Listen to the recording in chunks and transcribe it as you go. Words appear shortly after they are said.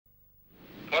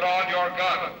Put on your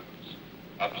goggles.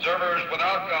 Observers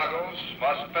without goggles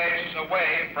must face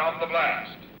away from the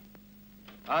blast.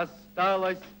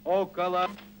 Осталось около...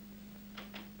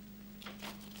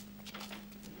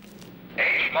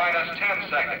 H minus 10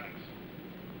 seconds.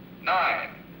 9,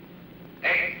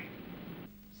 8,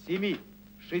 7,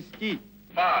 6,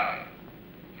 5,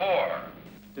 4,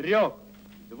 3,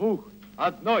 2,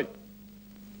 1.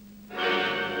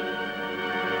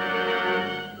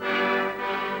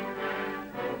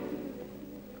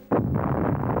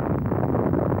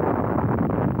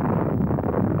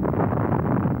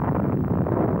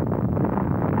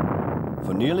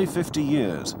 For nearly 50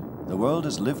 years, the world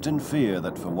has lived in fear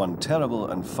that for one terrible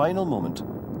and final moment,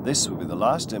 this would be the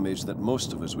last image that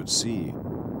most of us would see.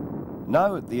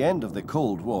 Now, at the end of the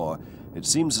Cold War, it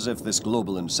seems as if this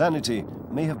global insanity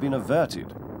may have been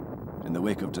averted. In the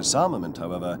wake of disarmament,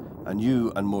 however, a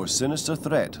new and more sinister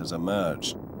threat has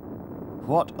emerged.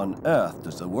 What on earth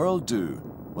does the world do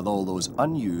with all those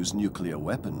unused nuclear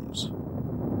weapons?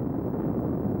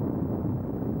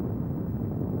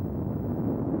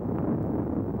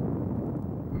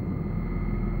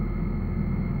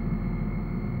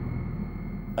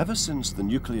 Ever since the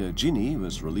nuclear genie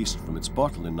was released from its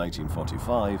bottle in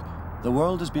 1945, the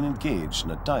world has been engaged in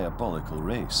a diabolical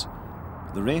race.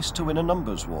 The race to win a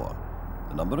numbers war,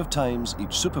 the number of times each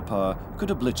superpower could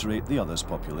obliterate the other's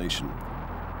population.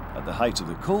 At the height of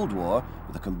the Cold War,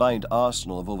 with a combined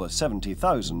arsenal of over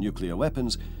 70,000 nuclear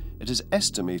weapons, it is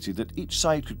estimated that each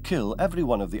side could kill every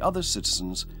one of the other's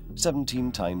citizens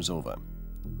 17 times over.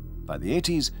 By the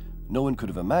 80s, no one could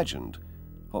have imagined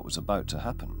what was about to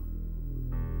happen.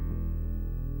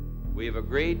 We've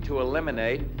agreed to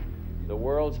eliminate the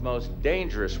world's most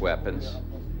dangerous weapons,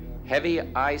 heavy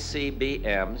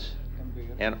ICBMs,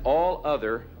 and all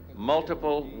other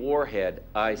multiple warhead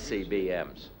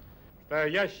ICBMs.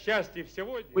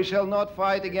 We shall not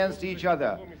fight against each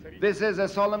other. This is a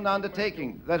solemn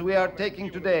undertaking that we are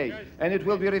taking today, and it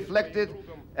will be reflected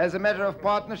as a matter of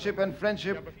partnership and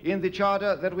friendship in the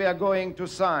charter that we are going to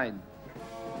sign.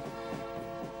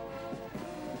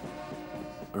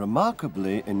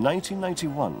 Remarkably, in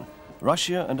 1991,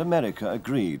 Russia and America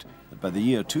agreed that by the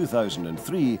year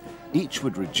 2003, each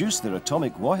would reduce their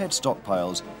atomic warhead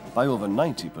stockpiles by over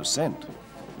 90%.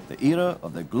 The era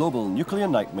of the global nuclear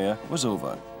nightmare was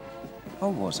over.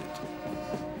 Or was it?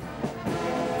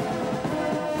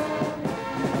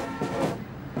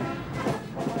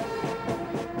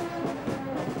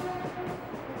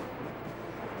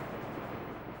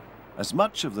 As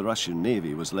much of the Russian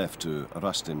Navy was left to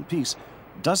rust in peace,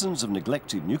 dozens of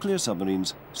neglected nuclear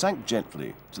submarines sank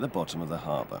gently to the bottom of the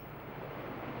harbour.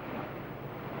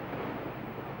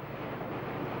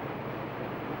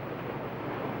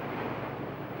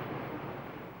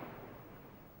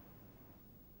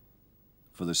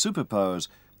 For the superpowers,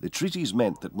 the treaties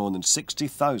meant that more than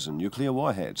 60,000 nuclear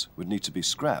warheads would need to be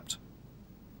scrapped.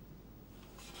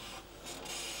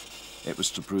 It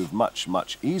was to prove much,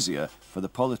 much easier for the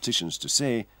politicians to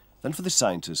say than for the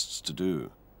scientists to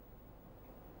do.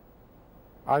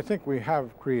 I think we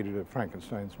have created a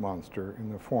Frankenstein's monster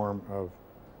in the form of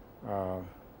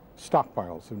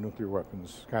stockpiles of nuclear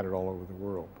weapons scattered all over the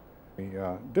world.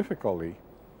 The difficulty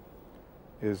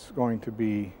is going to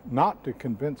be not to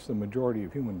convince the majority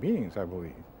of human beings, I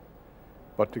believe,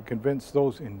 but to convince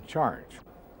those in charge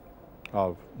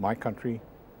of my country,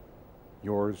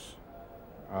 yours,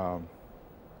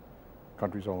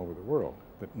 countries all over the world,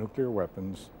 that nuclear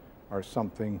weapons are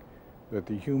something that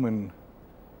the human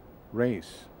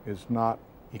race is not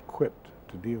equipped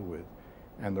to deal with.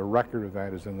 And the record of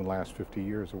that is in the last 50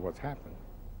 years of what's happened.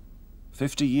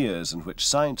 50 years in which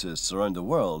scientists around the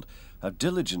world have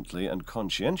diligently and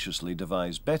conscientiously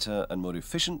devised better and more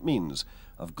efficient means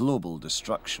of global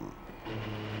destruction.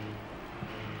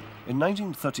 In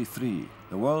 1933,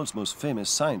 the world's most famous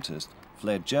scientist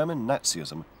fled German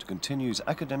Nazism to continue his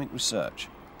academic research.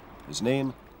 His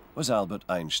name was Albert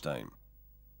Einstein.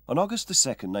 On August 2,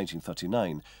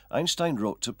 1939, Einstein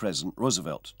wrote to President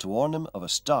Roosevelt to warn him of a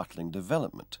startling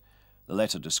development. The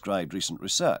letter described recent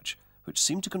research, which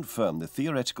seemed to confirm the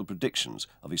theoretical predictions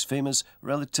of his famous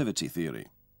relativity theory.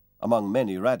 Among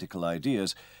many radical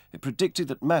ideas, it predicted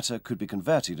that matter could be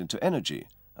converted into energy,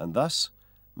 and thus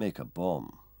make a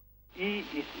bomb. E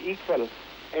is equal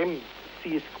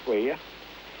mc squared,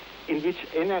 in which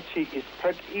energy is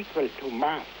put equal to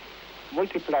mass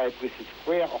multiplied with the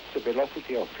square of the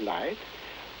velocity of light,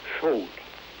 showed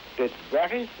that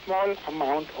very small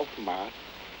amount of mass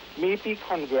may be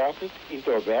converted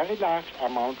into a very large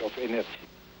amount of energy.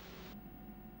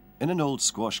 In an old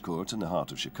squash court in the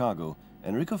heart of Chicago,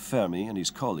 Enrico Fermi and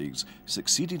his colleagues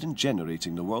succeeded in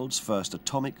generating the world's first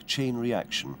atomic chain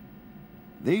reaction.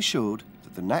 They showed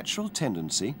that the natural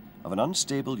tendency of an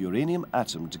unstable uranium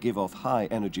atom to give off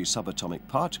high-energy subatomic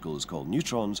particles called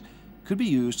neutrons could be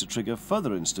used to trigger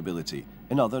further instability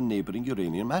in other neighboring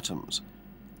uranium atoms.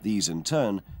 These, in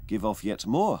turn, give off yet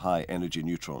more high-energy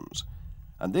neutrons.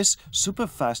 And this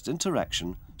super-fast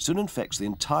interaction soon infects the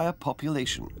entire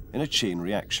population in a chain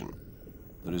reaction.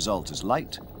 The result is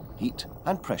light, heat,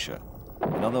 and pressure.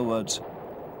 In other words,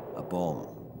 a bomb.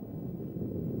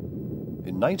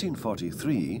 In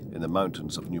 1943, in the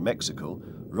mountains of New Mexico,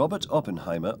 Robert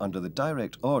Oppenheimer, under the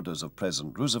direct orders of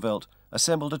President Roosevelt,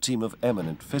 assembled a team of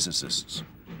eminent physicists.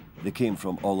 They came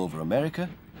from all over America,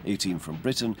 18 from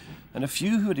Britain, and a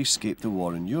few who had escaped the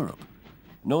war in Europe.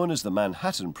 Known as the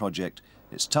Manhattan Project,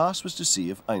 its task was to see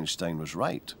if Einstein was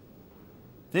right.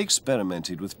 They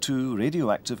experimented with two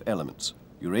radioactive elements,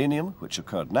 uranium, which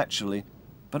occurred naturally,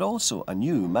 but also a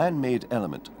new man-made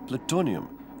element,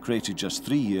 plutonium, created just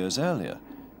 3 years earlier.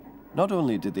 Not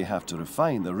only did they have to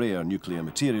refine the rare nuclear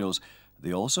materials,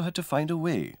 they also had to find a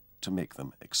way to make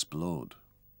them explode.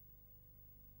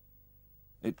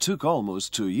 It took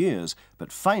almost 2 years,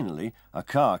 but finally, a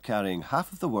car carrying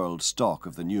half of the world's stock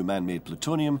of the new man-made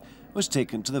plutonium was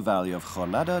taken to the valley of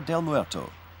Jornada del Muerto,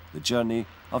 the journey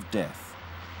of death.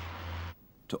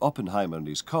 To Oppenheimer and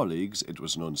his colleagues, it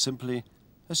was known simply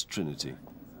as Trinity.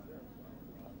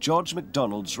 George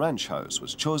MacDonald's ranch house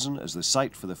was chosen as the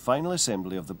site for the final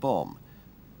assembly of the bomb.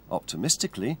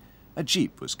 Optimistically, a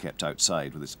jeep was kept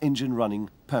outside with its engine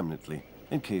running permanently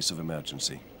in case of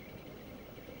emergency.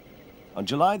 On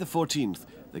July the 14th,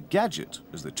 the Gadget,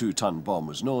 as the 2-ton bomb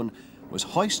was known, was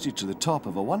hoisted to the top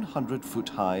of a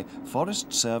 100-foot-high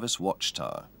Forest Service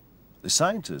watchtower. The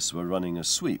scientists were running a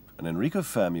sweep, and Enrico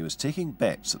Fermi was taking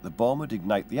bets that the bomb would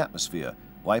ignite the atmosphere,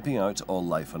 wiping out all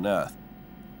life on Earth.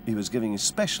 He was giving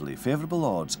especially favourable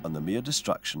odds on the mere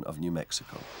destruction of New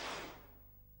Mexico.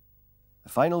 The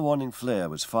final warning flare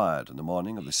was fired on the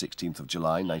morning of the 16th of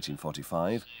July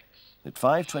 1945. At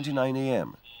 5:29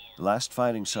 a.m., the last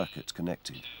firing circuit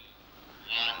connected.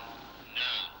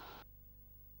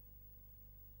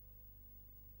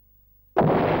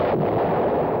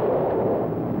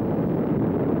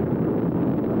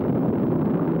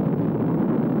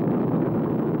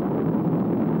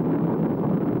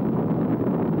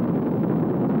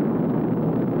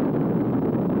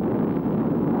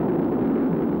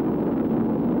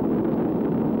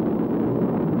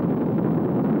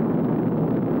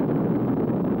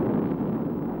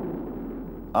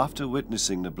 After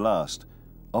witnessing the blast,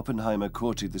 Oppenheimer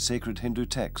quoted the sacred Hindu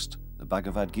text, the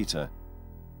Bhagavad Gita,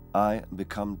 "I am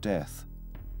become death,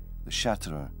 the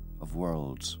shatterer of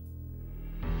worlds."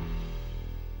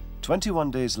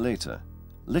 21 days later,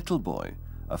 Little Boy,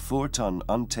 a 4-ton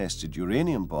untested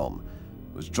uranium bomb,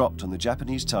 was dropped on the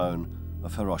Japanese town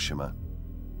of Hiroshima.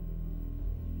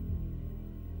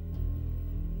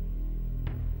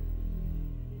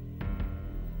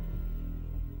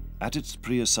 At its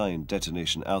pre-assigned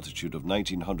detonation altitude of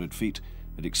 1,900 feet,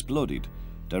 it exploded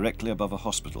directly above a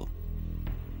hospital.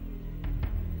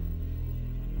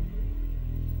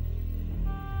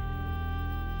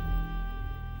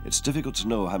 It's difficult to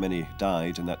know how many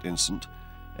died in that instant.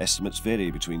 Estimates vary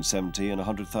between 70 and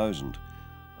 100,000.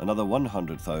 Another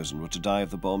 100,000 were to die of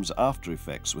the bomb's after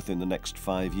effects within the next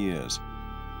 5 years.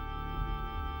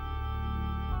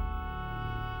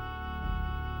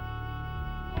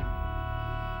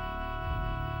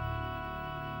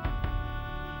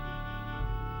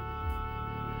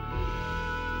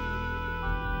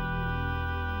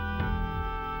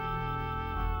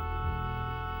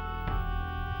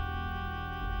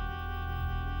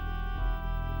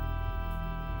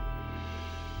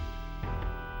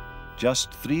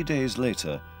 Just 3 days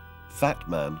later, Fat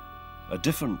Man, a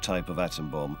different type of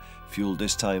atom bomb, fueled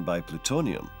this time by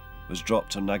plutonium, was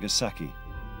dropped on Nagasaki.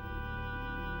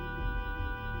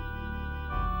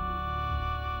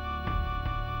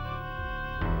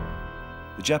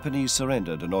 The Japanese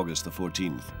surrendered on August the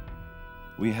 14th.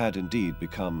 We had indeed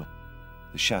become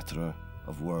the shatterer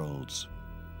of worlds.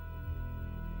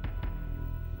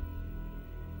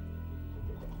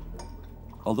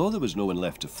 Although there was no one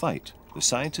left to fight, the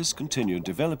scientists continued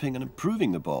developing and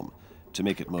improving the bomb to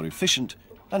make it more efficient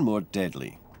and more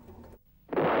deadly.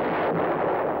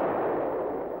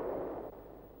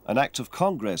 An act of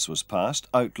Congress was passed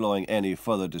outlawing any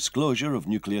further disclosure of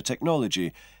nuclear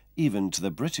technology, even to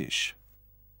the British.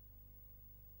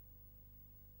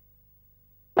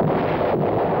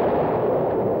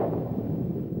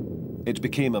 It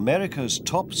became America's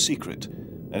top secret,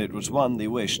 and it was one they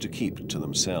wished to keep to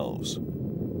themselves.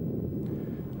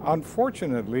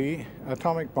 Unfortunately,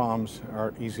 atomic bombs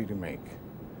are easy to make.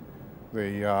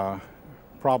 The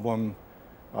problem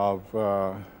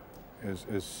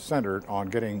is centered on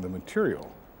getting the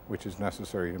material which is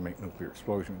necessary to make nuclear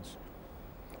explosions.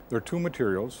 There are two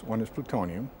materials. One is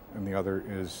plutonium, and the other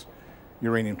is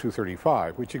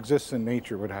uranium-235, which exists in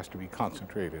nature but has to be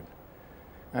concentrated.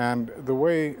 And the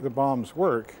way the bombs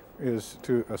work is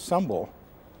to assemble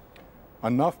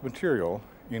enough material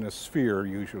in a sphere,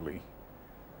 usually,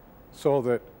 so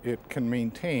that it can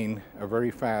maintain a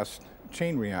very fast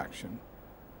chain reaction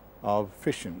of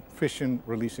fission. Fission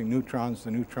releasing neutrons,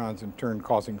 the neutrons in turn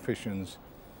causing fissions,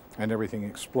 and everything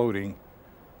exploding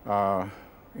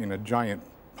in a giant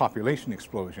population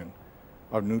explosion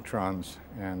of neutrons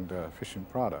and fission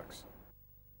products.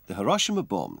 The Hiroshima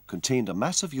bomb contained a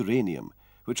mass of uranium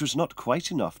which was not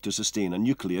quite enough to sustain a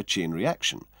nuclear chain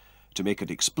reaction. To make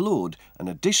it explode, an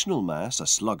additional mass, a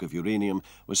slug of uranium,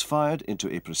 was fired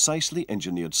into a precisely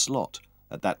engineered slot.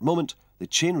 At that moment, the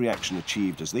chain reaction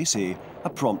achieved, as they say, a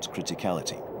prompt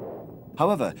criticality.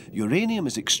 However, uranium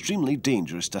is extremely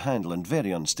dangerous to handle and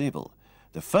very unstable.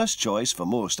 The first choice for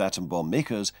most atom bomb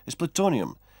makers is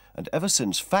plutonium, and ever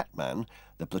since Fat Man,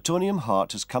 the plutonium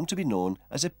heart has come to be known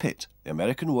as a pit, the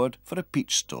American word for a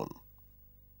peach stone.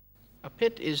 A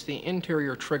pit is the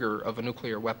interior trigger of a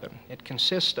nuclear weapon. It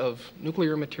consists of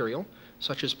nuclear material,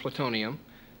 such as plutonium,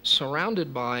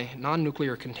 surrounded by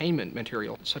non-nuclear containment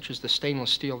material, such as the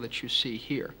stainless steel that you see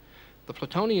here. The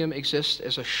plutonium exists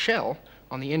as a shell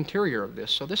on the interior of this,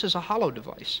 so this is a hollow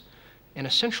device. An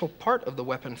essential part of the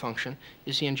weapon function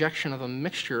is the injection of a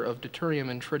mixture of deuterium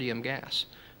and tritium gas.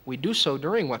 We do so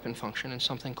during weapon function in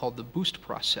something called the boost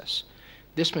process.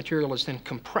 This material is then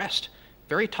compressed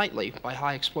very tightly by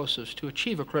high explosives to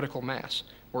achieve a critical mass,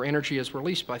 where energy is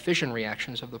released by fission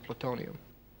reactions of the plutonium.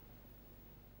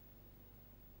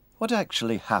 What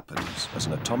actually happens as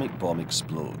an atomic bomb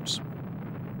explodes?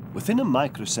 Within a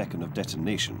microsecond of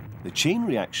detonation, the chain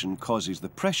reaction causes the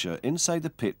pressure inside the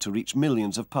pit to reach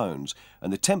millions of pounds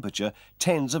and the temperature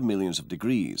tens of millions of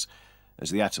degrees.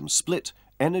 As the atoms split,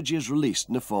 energy is released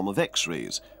in the form of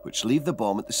X-rays, which leave the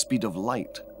bomb at the speed of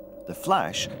light. The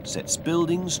flash sets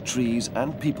buildings, trees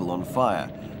and people on fire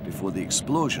before the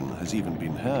explosion has even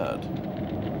been heard.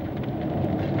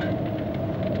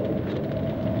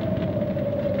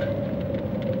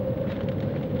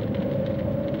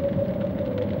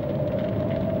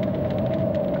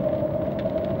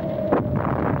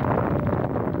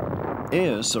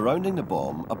 Air surrounding the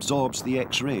bomb absorbs the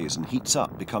X-rays and heats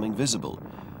up, becoming visible.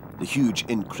 The huge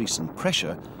increase in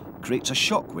pressure creates a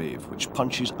shock wave which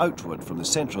punches outward from the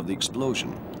centre of the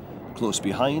explosion. Close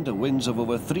behind are winds of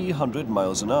over 300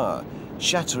 miles an hour,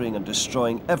 shattering and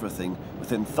destroying everything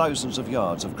within thousands of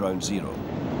yards of ground zero.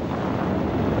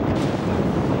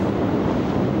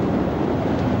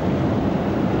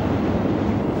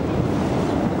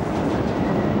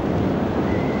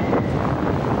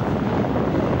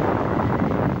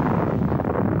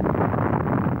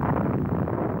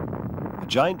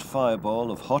 A giant fireball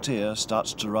of hot air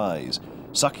starts to rise,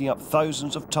 sucking up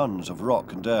thousands of tons of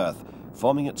rock and earth,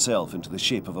 forming itself into the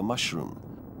shape of a mushroom.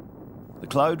 The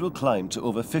cloud will climb to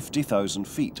over 50,000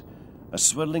 feet, a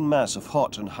swirling mass of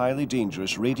hot and highly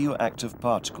dangerous radioactive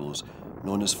particles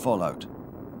known as fallout.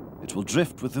 It will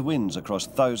drift with the winds across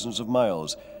thousands of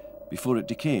miles before it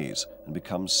decays and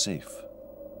becomes safe.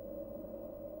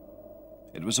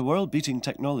 It was a world-beating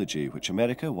technology which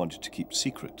America wanted to keep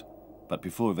secret. But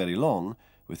before very long,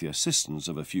 with the assistance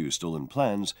of a few stolen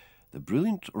plans, the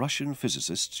brilliant Russian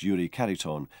physicists Yuri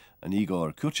Khariton and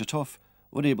Igor Kurchatov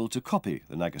were able to copy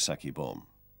the Nagasaki bomb.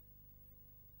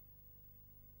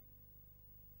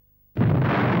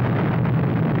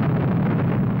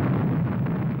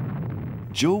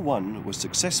 Joe-1 was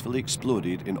successfully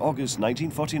exploded in August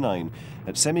 1949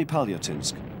 at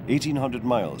Semipalyatinsk, 1,800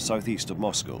 miles southeast of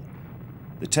Moscow.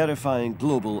 The terrifying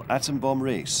global atom bomb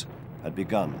race had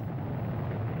begun.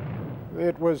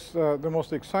 It was the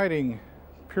most exciting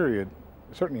period,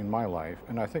 certainly in my life,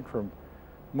 and I think for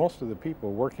most of the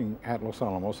people working at Los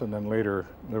Alamos and then later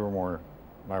Livermore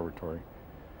Laboratory.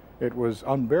 It was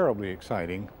unbearably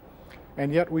exciting,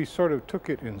 and yet we sort of took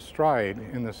it in stride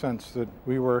in the sense that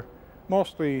we were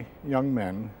mostly young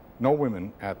men, no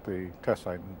women at the test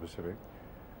site in the Pacific,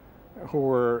 who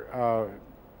were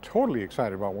totally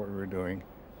excited about what we were doing.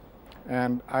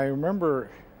 And I remember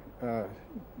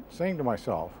saying to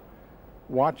myself,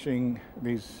 watching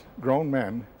these grown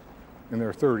men in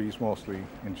their 30s mostly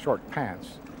in short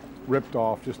pants, ripped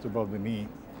off just above the knee,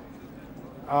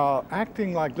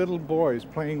 acting like little boys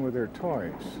playing with their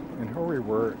toys. And here we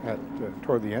were at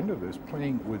toward the end of this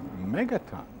playing with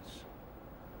megatons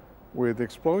with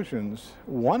explosions,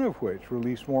 one of which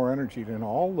released more energy than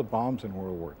all the bombs in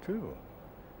World War II.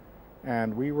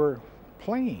 And we were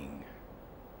playing.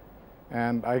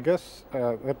 And I guess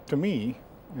that, to me,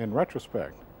 in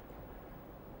retrospect,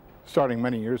 starting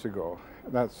many years ago,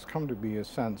 that's come to be a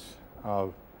sense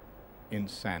of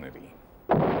insanity.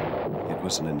 It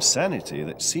was an insanity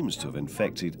that seems to have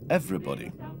infected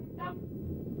everybody.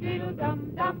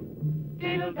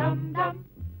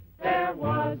 There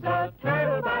was a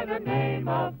turtle by the name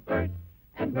of Bert,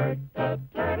 and Bert the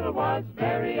turtle was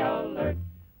very alert.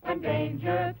 When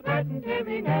danger threatened him,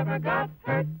 he never got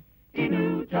hurt. He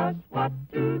knew just what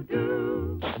to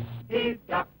do. He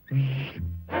ducked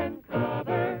and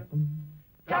covered,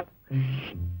 ducked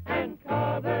and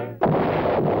covered.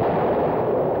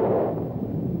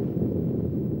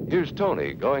 Here's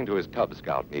Tony going to his Cub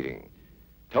Scout meeting.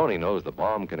 Tony knows the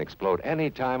bomb can explode any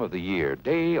time of the year,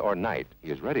 day or night.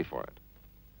 He is ready for it.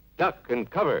 Duck and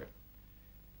cover.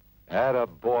 Atta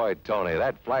boy, Tony.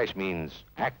 That flash means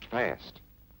act fast.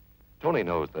 Tony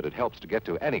knows that it helps to get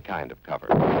to any kind of cover.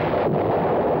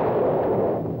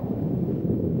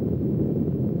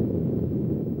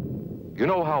 You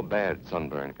know how bad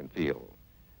sunburn can feel.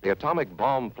 The atomic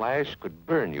bomb flash could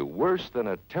burn you worse than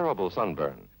a terrible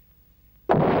sunburn.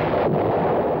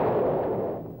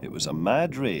 It was a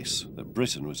mad race that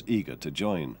Britain was eager to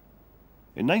join.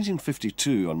 In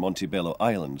 1952, on Montebello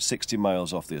Island, 60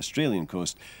 miles off the Australian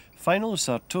coast, final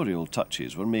sartorial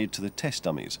touches were made to the test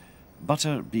dummies.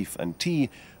 Butter, beef and tea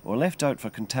were left out for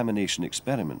contamination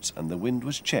experiments, and the wind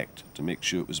was checked to make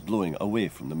sure it was blowing away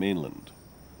from the mainland.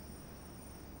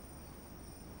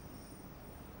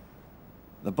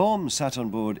 The bomb sat on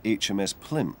board HMS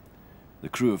Plym. The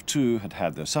crew of 2 had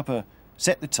had their supper,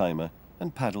 set the timer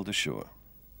and paddled ashore.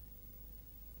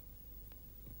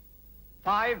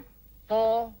 5,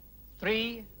 4,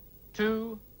 3,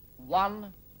 2,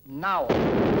 1, now.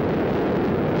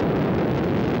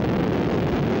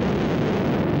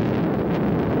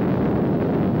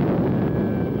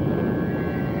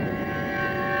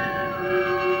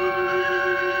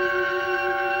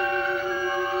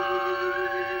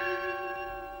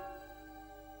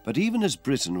 But even as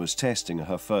Britain was testing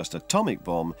her first atomic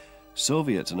bomb,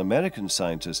 Soviet and American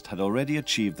scientists had already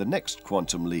achieved the next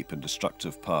quantum leap in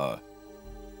destructive power: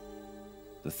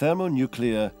 the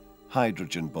thermonuclear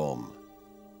hydrogen bomb.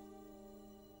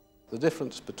 The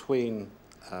difference between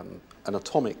an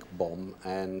atomic bomb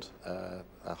and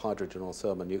a hydrogen or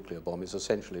thermonuclear bomb is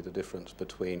essentially the difference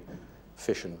between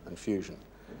fission and fusion.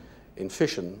 In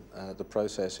fission, the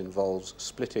process involves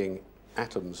splitting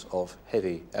atoms of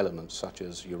heavy elements such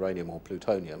as uranium or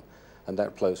plutonium, and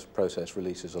that process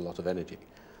releases a lot of energy.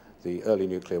 The early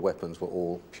nuclear weapons were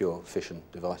all pure fission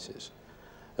devices.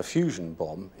 A fusion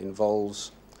bomb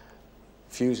involves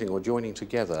fusing or joining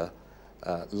together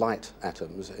light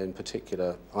atoms, in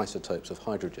particular isotopes of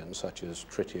hydrogen such as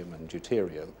tritium and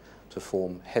deuterium, to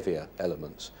form heavier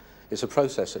elements. It's a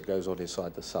process that goes on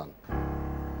inside the sun.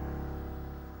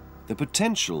 The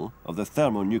potential of the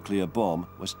thermonuclear bomb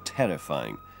was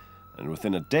terrifying, and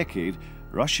within a decade,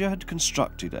 Russia had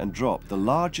constructed and dropped the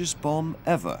largest bomb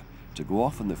ever to go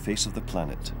off on the face of the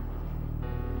planet.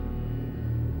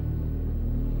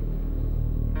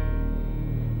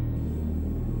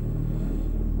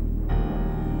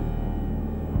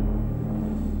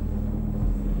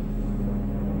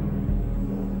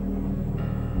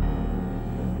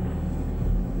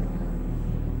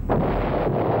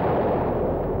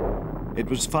 It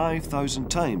was 5,000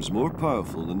 times more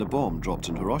powerful than the bomb dropped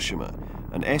in Hiroshima,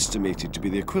 and estimated to be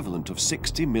the equivalent of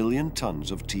 60 million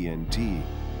tons of TNT.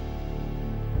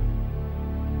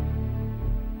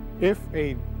 If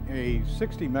a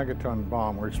 60 megaton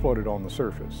bomb were exploded on the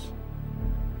surface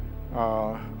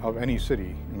of any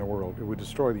city in the world, it would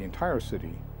destroy the entire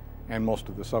city and most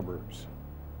of the suburbs.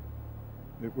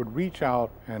 It would reach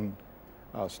out and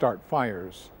start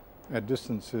fires at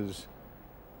distances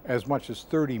as much as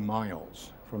 30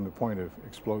 miles from the point of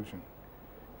explosion.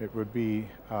 It would be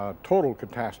a total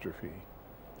catastrophe,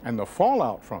 and the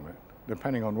fallout from it,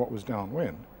 depending on what was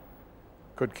downwind,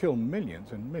 could kill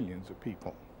millions and millions of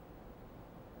people.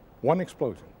 One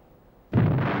explosion.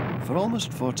 For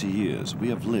almost 40 years, we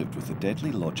have lived with the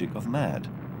deadly logic of MAD,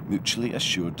 mutually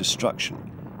assured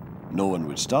destruction. No one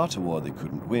would start a war they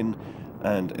couldn't win,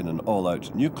 and in an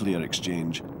all-out nuclear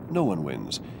exchange, no one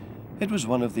wins. It was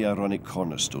one of the ironic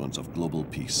cornerstones of global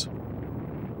peace.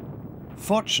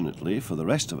 Fortunately for the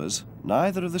rest of us,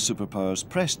 neither of the superpowers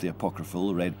pressed the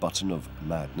apocryphal red button of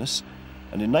madness,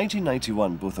 and in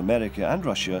 1991 both America and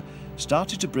Russia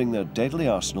started to bring their deadly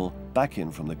arsenal back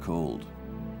in from the cold.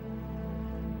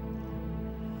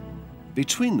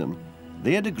 Between them,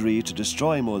 They had agreed to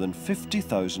destroy more than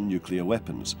 50,000 nuclear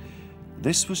weapons.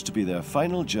 This was to be their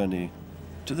final journey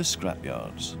to the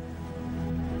scrapyards.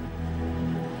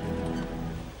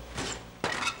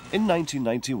 In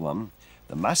 1991,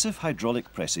 the massive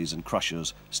hydraulic presses and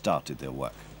crushers started their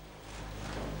work.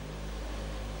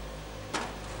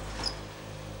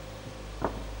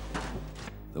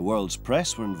 The world's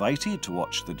press were invited to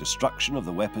watch the destruction of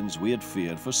the weapons we had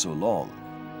feared for so long.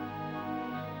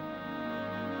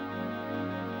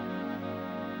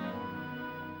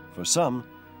 For some,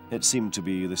 it seemed to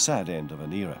be the sad end of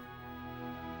an era.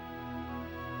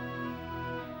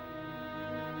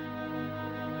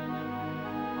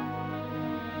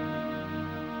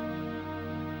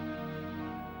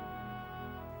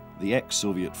 The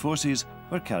ex-Soviet forces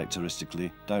were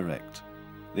characteristically direct.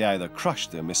 They either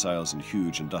crushed their missiles in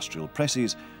huge industrial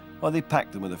presses, or they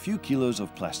packed them with a few kilos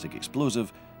of plastic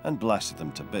explosive and blasted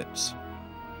them to bits.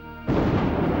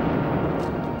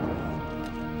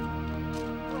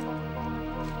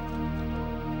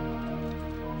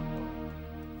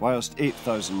 Whilst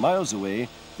 8,000 miles away,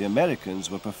 the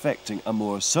Americans were perfecting a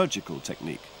more surgical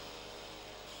technique.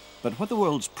 But what the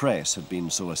world's press had been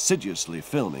so assiduously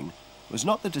filming was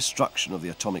not the destruction of the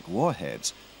atomic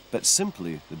warheads, but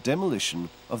simply the demolition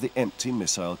of the empty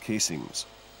missile casings.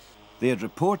 They had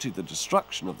reported the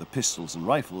destruction of the pistols and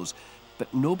rifles,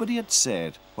 but nobody had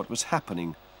said what was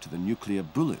happening to the nuclear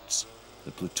bullets,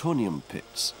 the plutonium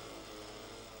pits.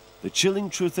 The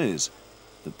chilling truth is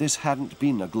that this hadn't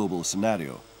been a global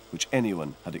scenario which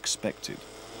anyone had expected.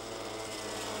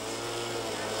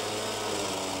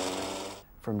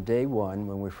 From day one,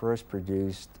 when we first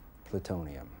produced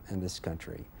plutonium in this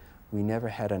country, we never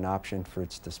had an option for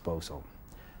its disposal.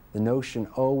 The notion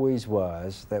always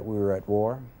was that we were at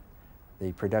war.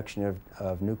 The production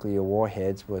of nuclear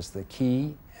warheads was the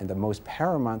key and the most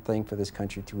paramount thing for this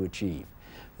country to achieve.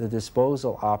 The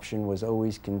disposal option was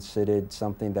always considered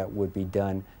something that would be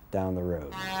done down the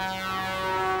road.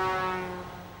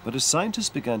 But as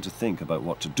scientists began to think about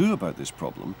what to do about this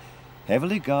problem,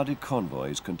 heavily guarded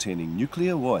convoys containing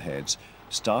nuclear warheads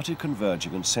started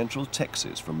converging on central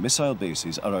Texas from missile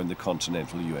bases around the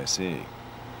continental USA.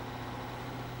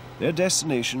 Their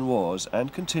destination was,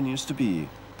 and continues to be,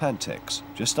 Pantex,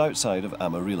 just outside of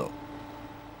Amarillo.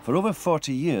 For over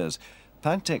 40 years,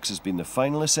 Pantex has been the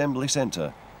final assembly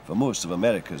center for most of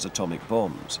America's atomic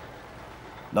bombs.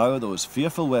 Now those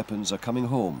fearful weapons are coming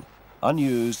home,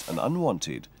 unused and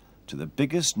unwanted, to the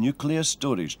biggest nuclear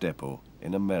storage depot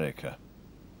in America.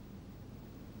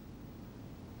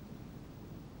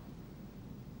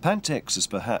 Pantex is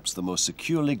perhaps the most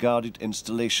securely guarded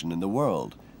installation in the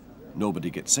world. Nobody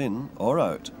gets in or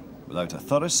out without a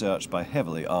thorough search by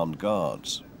heavily armed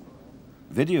guards.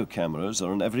 Video cameras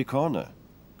are on every corner.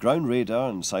 Ground radar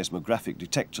and seismographic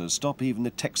detectors stop even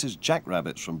the Texas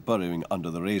jackrabbits from burrowing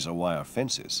under the razor wire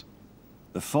fences.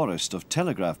 The forest of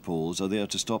telegraph poles are there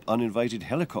to stop uninvited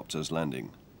helicopters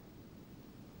landing.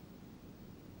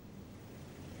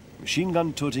 Machine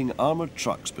gun-toting armoured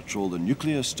trucks patrol the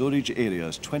nuclear storage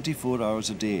areas 24 hours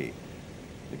a day.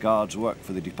 The guards work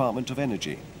for the Department of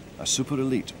Energy, a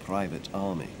super-elite private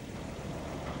army.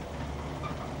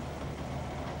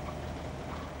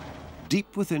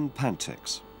 Deep within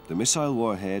Pantex, the missile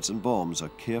warheads and bombs are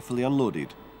carefully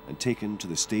unloaded and taken to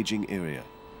the staging area.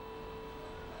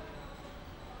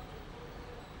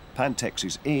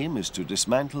 Pantex's aim is to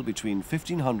dismantle between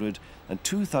 1,500 and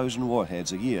 2,000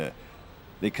 warheads a year.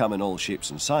 They come in all shapes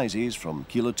and sizes, from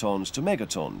kilotons to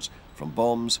megatons, from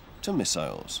bombs to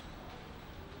missiles.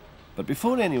 But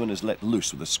before anyone is let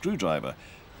loose with a screwdriver,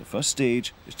 the first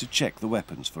stage is to check the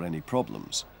weapons for any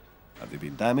problems. Have they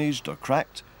been damaged or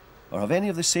cracked, or have any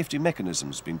of the safety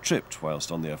mechanisms been tripped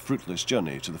whilst on their fruitless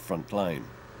journey to the front line?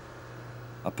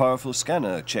 A powerful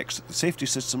scanner checks that the safety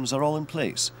systems are all in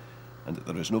place and that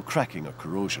there is no cracking or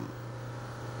corrosion.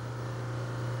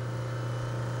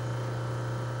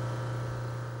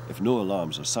 If no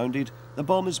alarms are sounded, the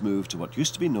bomb is moved to what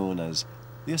used to be known as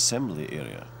the assembly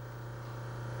area.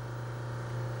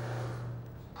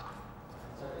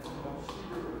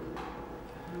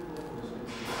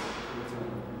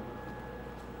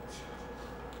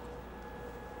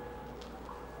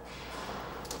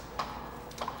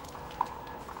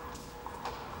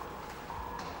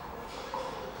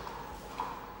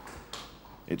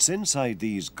 It's inside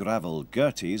these gravel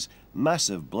gerties,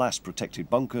 massive blast-protected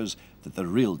bunkers, that the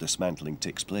real dismantling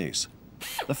takes place.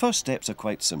 The first steps are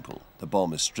quite simple. The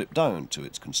bomb is stripped down to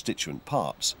its constituent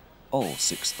parts, all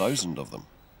 6,000 of them.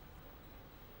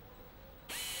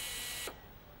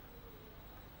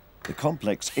 The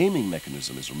complex aiming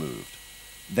mechanism is removed.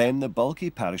 Then the bulky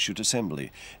parachute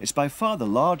assembly. It's by far the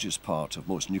largest part of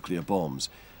most nuclear bombs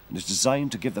and is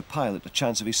designed to give the pilot a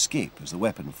chance of escape as the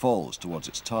weapon falls towards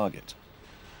its target.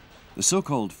 The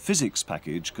so-called physics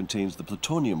package contains the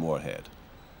plutonium warhead.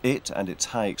 It and its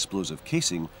high explosive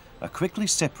casing are quickly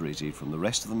separated from the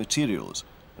rest of the materials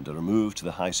and are removed to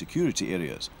the high security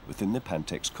areas within the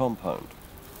Pantex compound.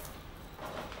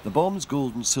 The bomb's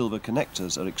gold and silver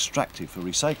connectors are extracted for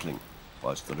recycling,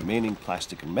 whilst the remaining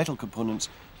plastic and metal components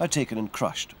are taken and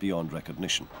crushed beyond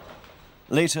recognition.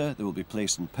 Later, they will be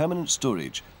placed in permanent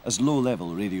storage as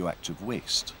low-level radioactive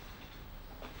waste.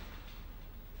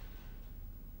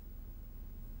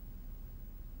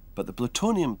 But the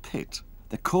plutonium pit,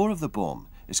 the core of the bomb,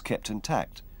 is kept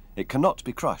intact. It cannot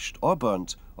be crushed or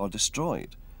burnt or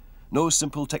destroyed. No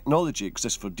simple technology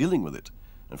exists for dealing with it,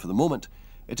 and for the moment,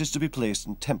 it is to be placed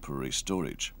in temporary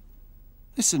storage.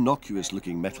 This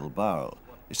innocuous-looking metal barrel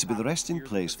is to be the resting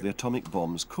place for the atomic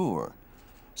bomb's core.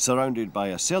 Surrounded by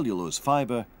a cellulose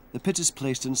fibre, the pit is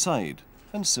placed inside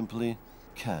and simply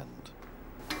canned.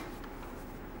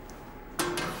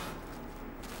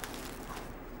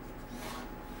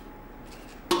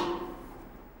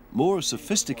 More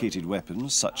sophisticated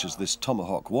weapons, such as this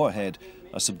Tomahawk warhead,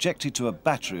 are subjected to a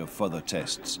battery of further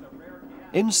tests.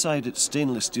 Inside its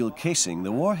stainless steel casing,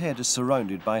 the warhead is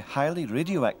surrounded by highly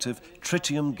radioactive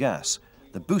tritium gas,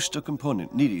 the booster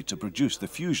component needed to produce the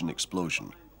fusion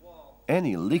explosion.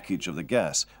 Any leakage of the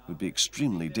gas would be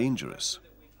extremely dangerous.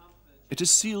 It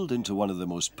is sealed into one of the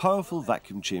most powerful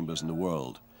vacuum chambers in the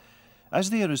world. As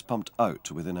the air is pumped out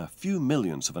to within a few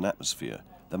millionths of an atmosphere,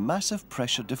 the massive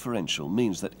pressure differential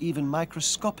means that even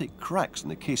microscopic cracks in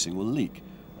the casing will leak,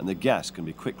 and the gas can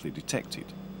be quickly detected.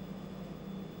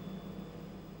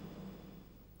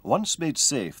 Once made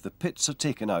safe, the pits are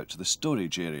taken out to the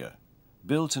storage area.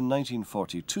 Built in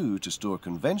 1942 to store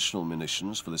conventional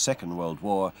munitions for the Second World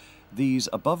War, these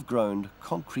above-ground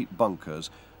concrete bunkers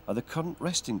are the current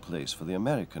resting place for the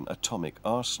American atomic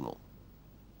arsenal.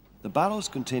 The barrels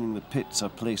containing the pits are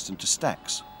placed into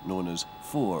stacks, known as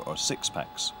 4 or 6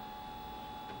 packs.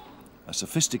 A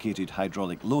sophisticated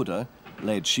hydraulic loader,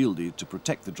 lead-shielded to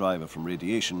protect the driver from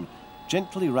radiation,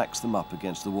 gently racks them up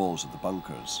against the walls of the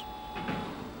bunkers.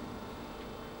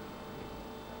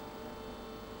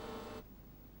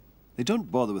 They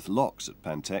don't bother with locks at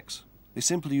Pantex. They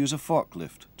simply use a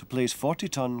forklift to place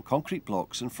 40-ton concrete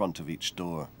blocks in front of each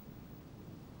door.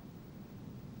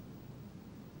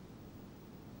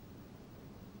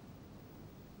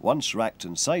 Once racked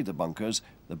inside the bunkers,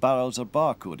 the barrels are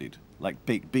bar-coded, like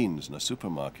baked beans in a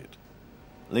supermarket.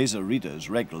 Laser readers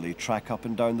regularly track up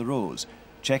and down the rows,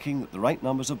 checking that the right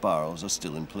numbers of barrels are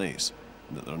still in place,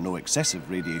 and that there are no excessive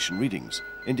radiation readings,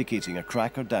 indicating a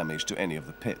crack or damage to any of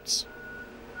the pits.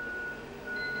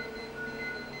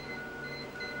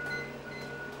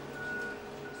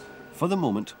 For the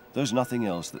moment, there's nothing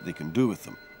else that they can do with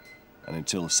them, and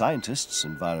until scientists,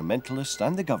 environmentalists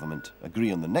and the government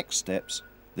agree on the next steps,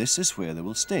 this is where they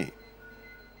will stay.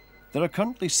 There are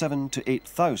currently 7,000 to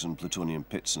 8,000 plutonium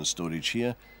pits in storage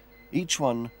here, each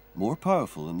one more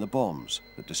powerful than the bombs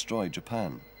that destroyed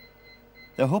Japan.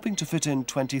 They're hoping to fit in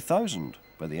 20,000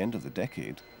 by the end of the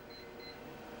decade.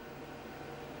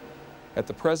 At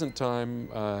the present time,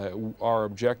 our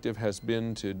objective has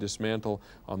been to dismantle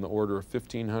on the order of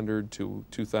 1,500 to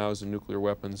 2,000 nuclear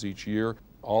weapons each year.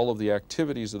 All of the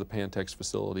activities of the Pantex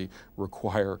facility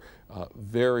require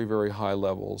very, very high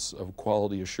levels of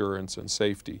quality assurance and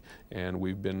safety, and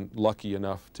we've been lucky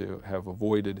enough to have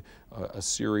avoided a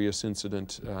serious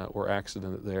incident or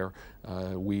accident there.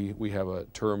 We have a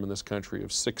term in this country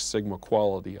of 6 sigma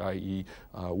quality, i.e.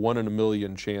 1 in a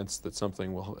million chance that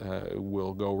something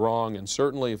will go wrong, and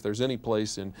certainly if there's any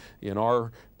place in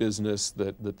our business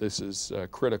that this is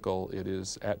critical, it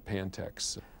is at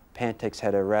Pantex. Pantex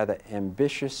had a rather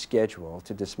ambitious schedule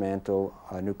to dismantle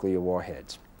nuclear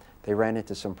warheads. They ran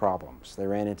into some problems. They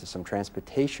ran into some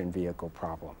transportation vehicle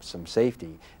problems, some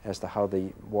safety as to how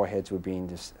the warheads were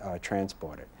being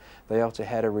transported. They also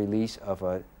had a release of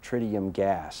a tritium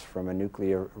gas from a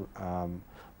nuclear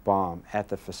bomb at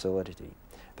the facility.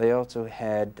 They also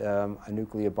had a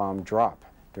nuclear bomb drop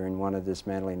during one of the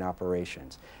dismantling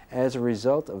operations. As a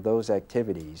result of those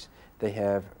activities, they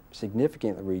have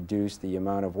significantly reduced the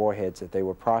amount of warheads that they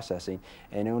were processing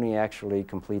and only actually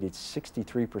completed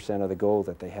 63% of the goal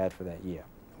that they had for that year.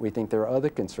 We think there are other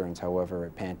concerns, however,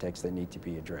 at Pantex that need to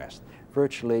be addressed.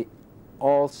 Virtually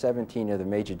all 17 of the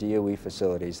major DOE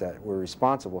facilities that were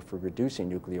responsible for producing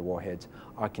nuclear warheads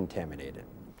are contaminated.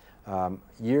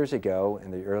 Years ago,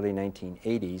 in the early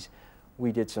 1980s,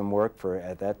 we did some work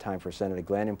at that time for Senator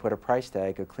Glenn and put a price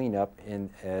tag of cleanup in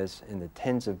the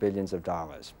tens of billions of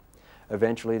dollars.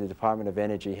 Eventually, the Department of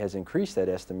Energy has increased that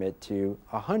estimate to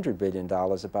 $100 billion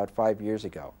about 5 years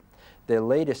ago. Their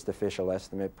latest official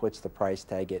estimate puts the price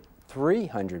tag at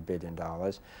 $300 billion,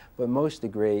 but most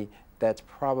agree that's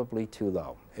probably too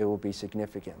low. It will be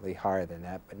significantly higher than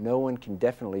that, but no one can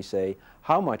definitely say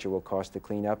how much it will cost to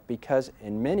clean up, because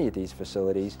in many of these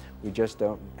facilities, we just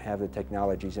don't have the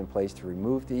technologies in place to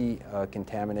remove the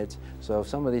contaminants, so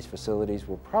some of these facilities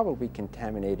will probably be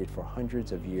contaminated for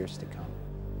hundreds of years to come.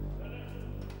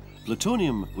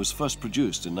 Plutonium was first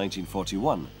produced in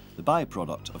 1941, the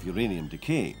byproduct of uranium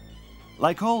decay.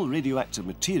 Like all radioactive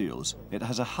materials, it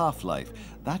has a half-life.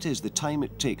 That is the time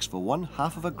it takes for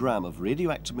 1/2 of a gram of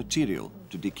radioactive material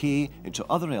to decay into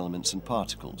other elements and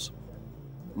particles.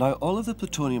 Now, all of the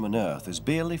plutonium on Earth is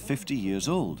barely 50 years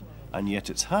old, and yet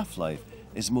its half-life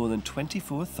is more than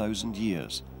 24,000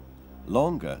 years,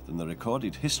 longer than the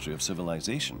recorded history of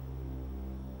civilization.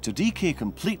 To decay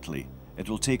completely, it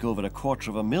will take over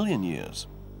 250,000 years.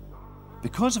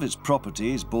 Because of its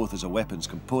properties, both as a weapons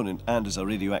component and as a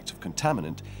radioactive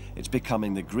contaminant, it's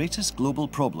becoming the greatest global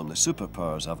problem the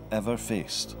superpowers have ever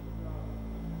faced.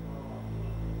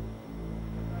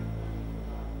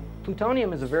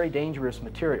 Plutonium is a very dangerous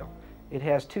material. It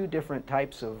has two different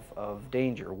types of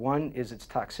danger. One is its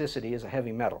toxicity as a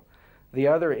heavy metal. The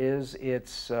other is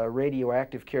its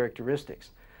radioactive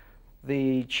characteristics.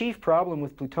 The chief problem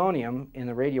with plutonium in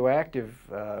the radioactive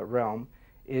realm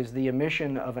is the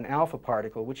emission of an alpha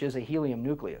particle, which is a helium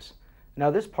nucleus.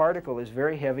 Now, this particle is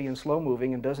very heavy and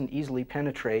slow-moving and doesn't easily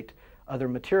penetrate other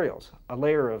materials. A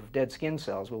layer of dead skin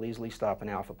cells will easily stop an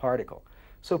alpha particle.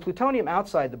 So plutonium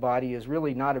outside the body is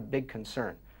really not a big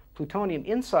concern. Plutonium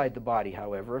inside the body,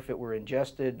 however, if it were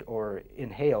ingested or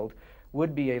inhaled,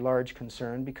 would be a large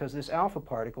concern, because this alpha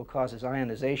particle causes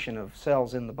ionization of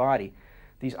cells in the body.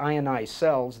 These ionized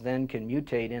cells then can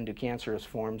mutate into cancerous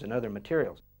forms and other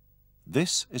materials.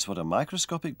 This is what a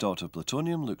microscopic dot of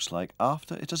plutonium looks like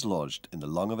after it is lodged in the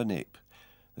lung of an ape.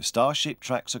 The star-shaped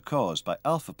tracks are caused by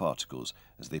alpha particles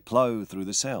as they plough through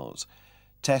the cells.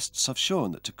 Tests have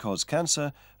shown that to cause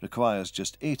cancer requires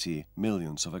just 80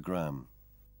 millionths of a gram.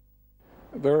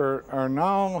 There are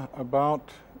now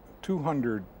about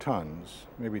 200 tons,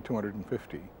 maybe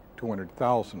 250,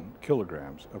 200,000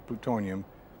 kilograms of plutonium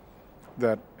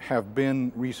that have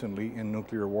been recently in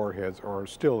nuclear warheads or are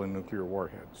still in nuclear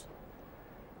warheads.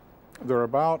 There are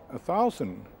about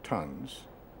 1,000 tons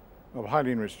of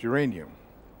highly enriched uranium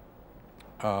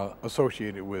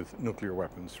associated with nuclear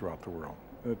weapons throughout the world.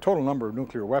 The total number of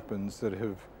nuclear weapons that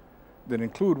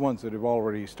include ones that have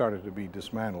already started to be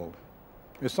dismantled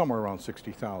is somewhere around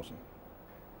 60,000.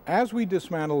 As we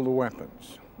dismantle the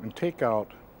weapons and take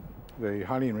out the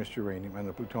highly enriched uranium and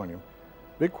the plutonium,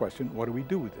 big question, what do we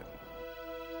do with it?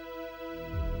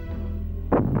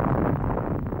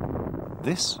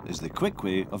 This is the quick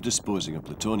way of disposing of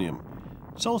plutonium.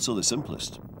 It's also the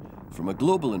simplest. From a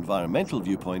global environmental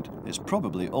viewpoint, it's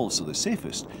probably also the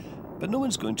safest, but no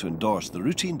one's going to endorse the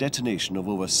routine detonation of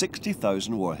over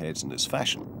 60,000 warheads in this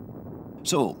fashion.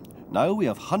 So, now we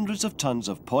have hundreds of tons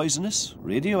of poisonous,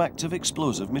 radioactive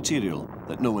explosive material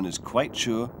that no one is quite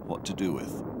sure what to do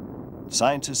with.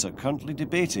 Scientists are currently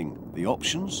debating the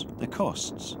options, the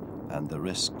costs, and the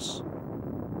risks.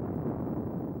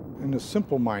 In a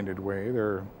simple-minded way, there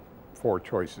are 4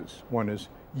 choices. One is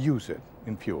use it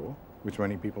in fuel, which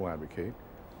many people advocate.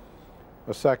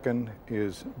 A second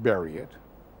is bury it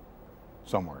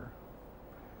somewhere.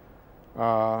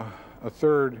 A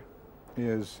third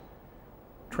is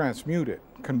transmute it,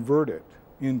 convert it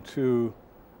into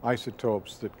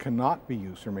isotopes that cannot be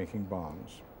used for making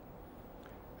bombs.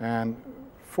 And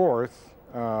fourth,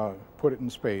 put it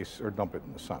in space or dump it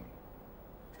in the sun.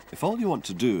 If all you want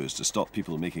to do is to stop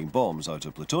people making bombs out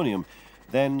of plutonium,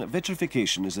 then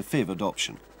vitrification is the favoured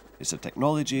option. It's a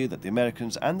technology that the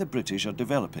Americans and the British are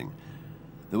developing.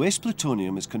 The waste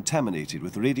plutonium is contaminated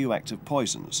with radioactive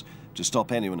poisons to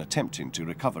stop anyone attempting to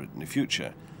recover it in the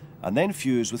future, and then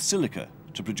fused with silica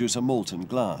to produce a molten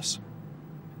glass.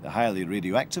 The highly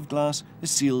radioactive glass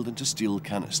is sealed into steel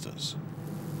canisters.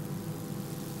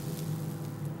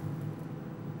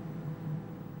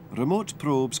 Remote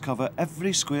probes cover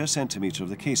every square centimetre of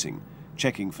the casing,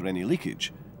 checking for any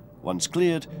leakage. Once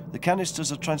cleared, the canisters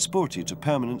are transported to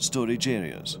permanent storage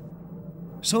areas.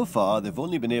 So far, they've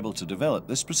only been able to develop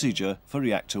this procedure for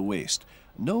reactor waste.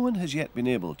 No one has yet been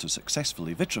able to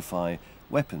successfully vitrify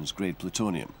weapons-grade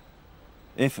plutonium.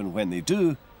 If and when they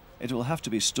do, it will have to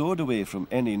be stored away from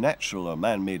any natural or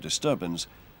man-made disturbance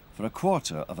for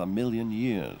 250,000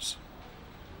 years.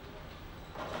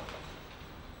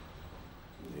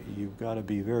 You've got to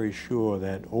be very sure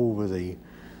that over the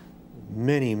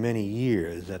many, many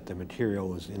years that the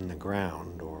material is in the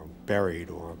ground or buried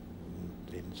or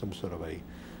in some sort of a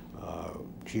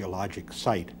geologic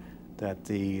site, that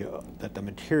the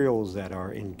materials that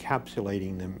are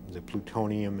encapsulating the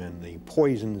plutonium and the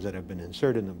poisons that have been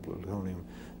inserted in the plutonium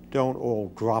don't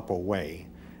all drop away,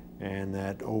 and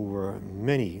that over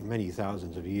many, many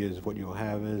thousands of years what you'll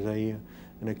have is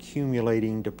an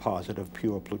accumulating deposit of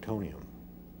pure plutonium.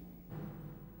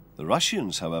 The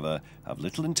Russians, however, have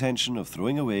little intention of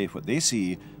throwing away what they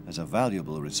see as a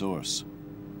valuable resource.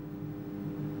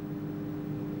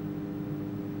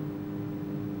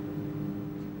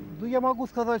 Ну, я могу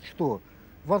сказать, что,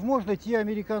 возможно, те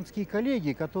американские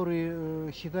коллеги,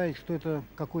 которые считают, что это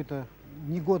какой-то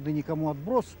негодный никому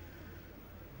отброс,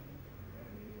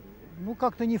 ну,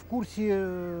 как-то не в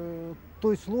курсе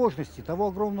той сложности, того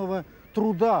огромного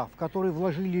труда, в который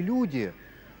вложили люди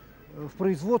в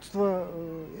производство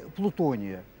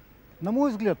плутония. На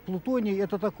мой взгляд, плутоний –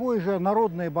 это такое же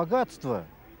народное богатство,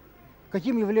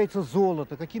 каким является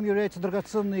золото, каким являются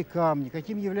драгоценные камни,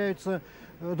 каким являются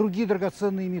другие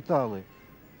драгоценные металлы.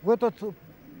 В этот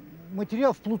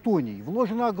материал, в плутоний,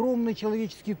 вложен огромный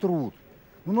человеческий труд.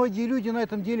 Многие люди на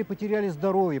этом деле потеряли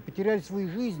здоровье, потеряли свои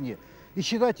жизни. И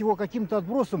считать его каким-то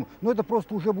отбросом, ну, это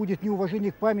просто уже будет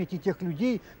неуважение к памяти тех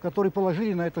людей, которые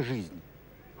положили на это жизнь.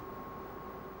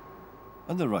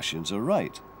 And the Russians are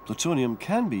right. Plutonium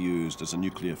can be used as a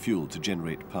nuclear fuel to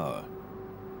generate power.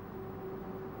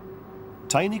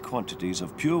 Tiny quantities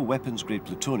of pure weapons-grade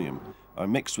plutonium are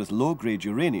mixed with low-grade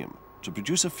uranium to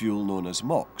produce a fuel known as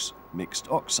MOX, mixed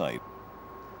oxide.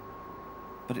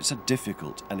 But it's a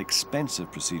difficult and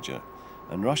expensive procedure,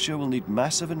 and Russia will need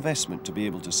massive investment to be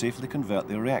able to safely convert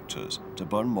their reactors to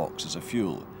burn MOX as a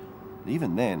fuel. And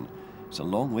even then, it's a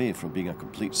long way from being a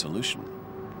complete solution.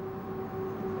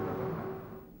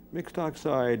 Mixed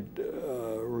oxide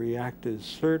reactors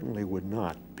certainly would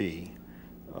not be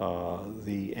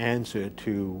the answer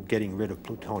to getting rid of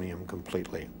plutonium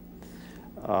completely.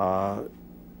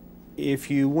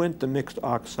 If you went the mixed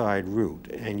oxide route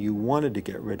and you wanted to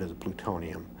get rid of the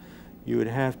plutonium, you would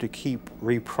have to keep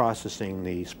reprocessing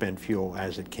the spent fuel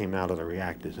as it came out of the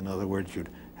reactors. In other words, you'd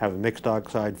have a mixed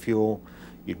oxide fuel,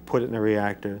 you'd put it in the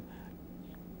reactor,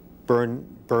 burn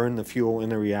the fuel in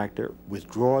the reactor,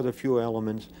 withdraw the fuel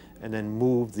elements, and then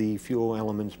move the fuel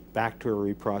elements back to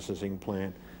a reprocessing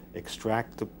plant,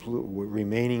 extract the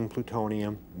remaining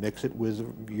plutonium, mix it with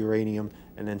uranium,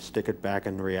 and then stick it back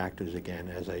in the reactors again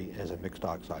as a mixed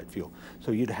oxide fuel.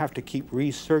 So you'd have to keep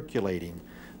recirculating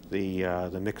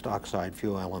the mixed oxide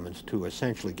fuel elements to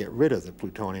essentially get rid of the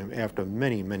plutonium after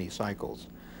many, many cycles.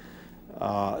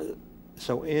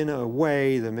 So in a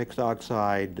way, the mixed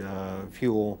oxide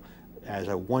fuel as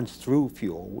a once-through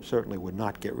fuel certainly would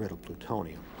not get rid of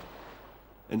plutonium.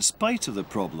 In spite of the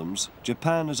problems,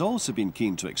 Japan has also been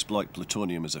keen to exploit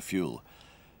plutonium as a fuel.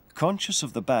 Conscious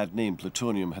of the bad name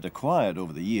plutonium had acquired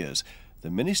over the years, the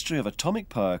Ministry of Atomic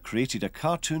Power created a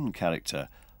cartoon character,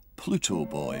 Pluto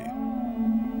Boy.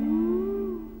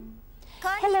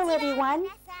 Hello, everyone.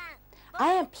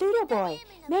 I am Pluto Boy,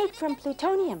 made from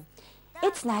plutonium.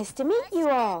 It's nice to meet you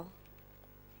all.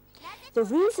 The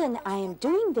reason I am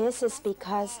doing this is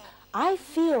because I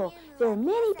feel there are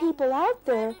many people out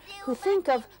there who think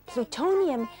of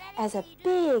plutonium as a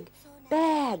big,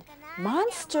 bad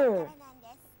monster.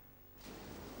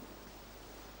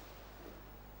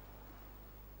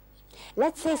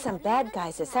 Let's say some bad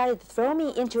guys decided to throw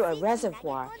me into a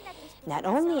reservoir. Not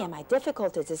only am I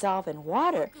difficult to dissolve in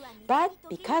water, but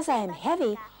because I am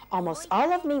heavy, almost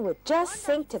all of me would just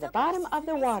sink to the bottom of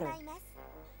the water.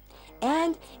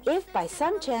 And if by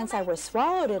some chance I were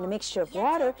swallowed in a mixture of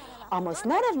water, almost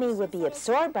none of me would be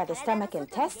absorbed by the stomach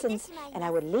intestines, and I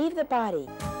would leave the body.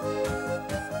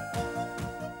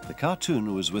 The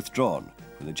cartoon was withdrawn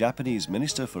when the Japanese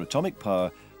Minister for Atomic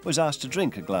Power was asked to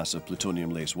drink a glass of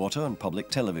plutonium-laced water on public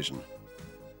television.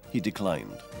 He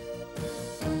declined.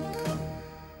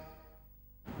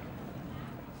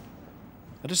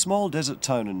 At a small desert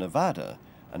town in Nevada,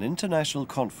 an international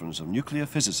conference of nuclear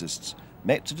physicists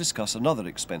met to discuss another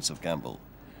expensive gamble,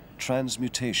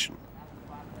 transmutation.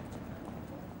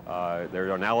 There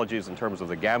are analogies in terms of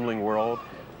the gambling world.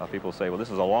 People say, well,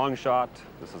 this is a long shot,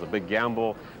 this is a big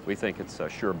gamble. We think it's a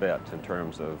sure bet in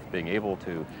terms of being able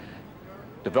to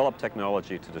develop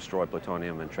technology to destroy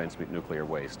plutonium and transmute nuclear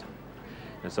waste.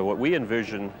 And so what we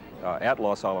envision at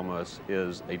Los Alamos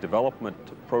is a development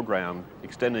program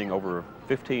extending over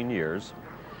 15 years,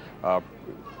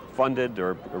 funded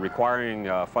or requiring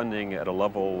funding at a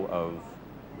level of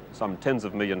some tens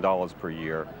of millions of dollars per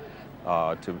year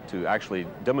to actually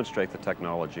demonstrate the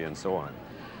technology and so on.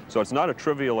 So it's not a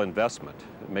trivial investment.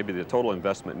 Maybe the total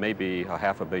investment may be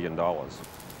 $500 million.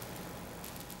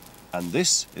 And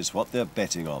this is what they're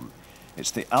betting on.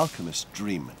 It's the alchemist's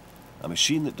dream, a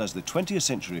machine that does the 20th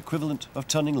century equivalent of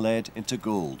turning lead into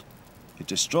gold. It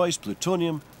destroys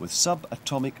plutonium with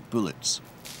subatomic bullets.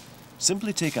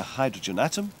 Simply take a hydrogen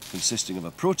atom, consisting of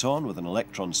a proton with an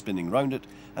electron spinning round it,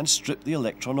 and strip the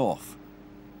electron off.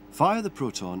 Fire the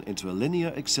proton into a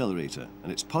linear accelerator,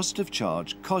 and its positive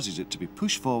charge causes it to be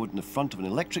pushed forward in the front of an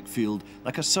electric field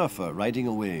like a surfer riding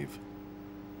a wave.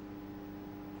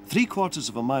 3/4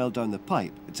 of a mile down the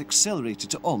pipe, it's accelerated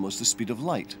to almost the speed of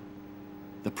light.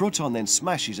 The proton then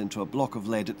smashes into a block of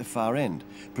lead at the far end,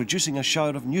 producing a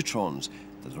shower of neutrons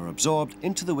that are absorbed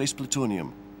into the waste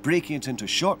plutonium, breaking it into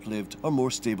short-lived or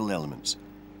more stable elements.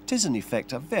 It is in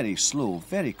effect a very slow,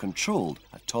 very controlled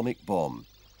atomic bomb.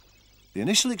 The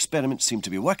initial experiments seem to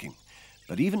be working,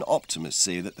 but even optimists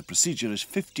say that the procedure is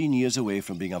 15 years away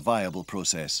from being a viable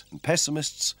process, and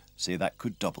pessimists say that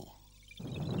could double.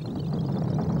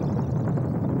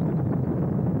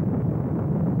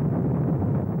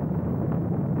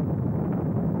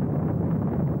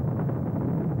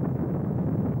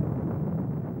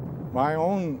 My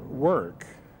own work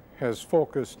has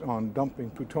focused on dumping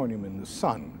plutonium in the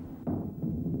sun.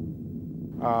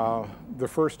 The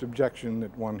first objection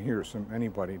that one hears from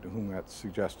anybody to whom that's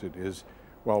suggested is,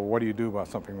 well, what do you do about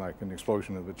something like an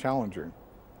explosion of the Challenger?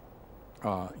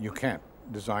 You can't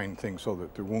design things so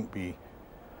that there won't be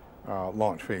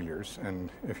launch failures,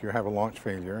 and if you have a launch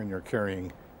failure and you're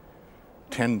carrying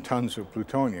 10 tons of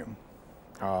plutonium,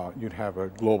 you'd have a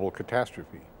global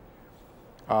catastrophe.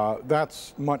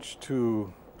 That's much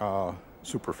too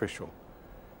superficial.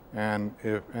 And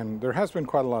there has been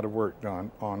quite a lot of work done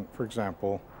on, for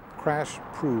example,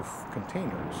 crash-proof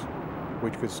containers,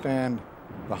 which could stand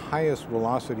the highest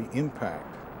velocity impact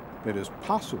that is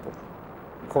possible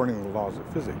according to the laws of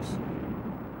physics.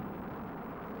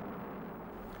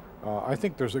 I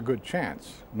think there's a good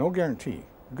chance, no guarantee,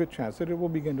 a good chance that it will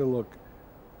begin to look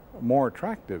more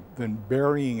attractive than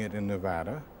burying it in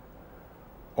Nevada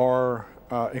or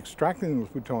extracting the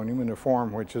plutonium in a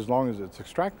form which, as long as it's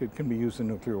extracted, can be used in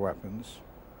nuclear weapons,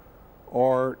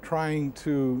 or trying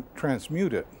to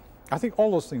transmute it. I think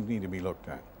all those things need to be looked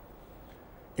at.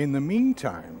 In the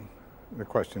meantime, the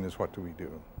question is, what do we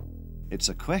do? It's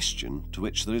a question to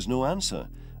which there is no answer,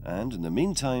 and in the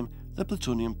meantime, the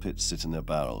plutonium pits sit in their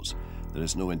barrels. There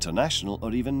is no international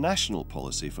or even national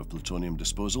policy for plutonium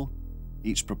disposal.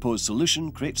 Each proposed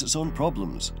solution creates its own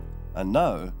problems, and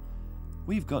now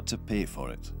we've got to pay for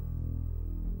it.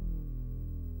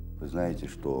 Вы знаете,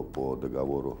 что по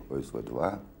договору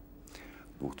ОСВ-2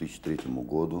 к 2003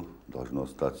 году должно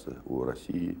остаться у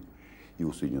России и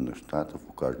у Соединенных Штатов,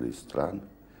 у каждой из стран,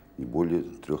 не более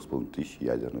 3500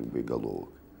 ядерных боеголовок.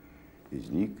 Из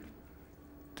них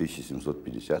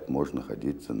 1750 может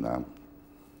находиться на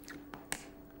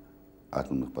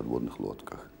атомных подводных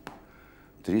лодках.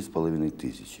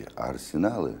 3500, а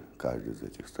арсеналы каждой из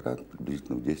этих стран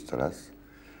приблизительно в 10 раз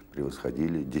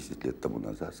превосходили 10 лет тому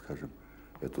назад, скажем,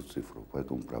 эту цифру.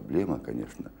 Поэтому проблема,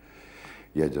 конечно,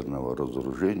 ядерного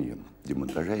разоружения,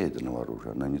 демонтажа ядерного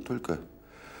оружия, она не только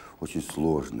очень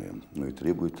сложная, но и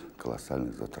требует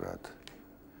колоссальных затрат.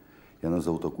 Я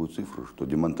назову такую цифру, что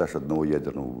демонтаж одного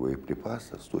ядерного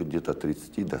боеприпаса стоит где-то от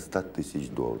 30 до 100 тысяч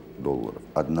долларов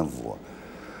одного.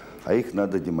 А их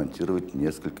надо демонтировать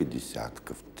несколько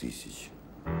десятков тысяч.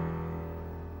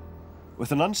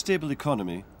 With an unstable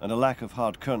economy and a lack of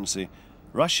hard currency,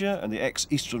 Russia and the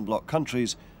ex-Eastern Bloc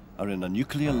countries are in a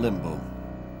nuclear limbo.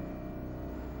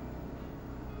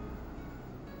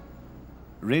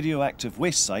 Radioactive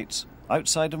waste sites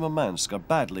outside of Murmansk are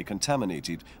badly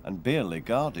contaminated and barely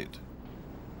guarded.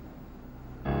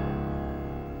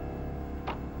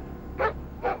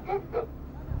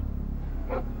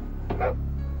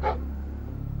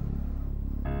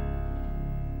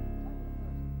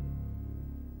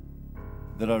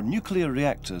 There are nuclear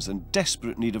reactors in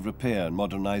desperate need of repair and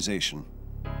modernization.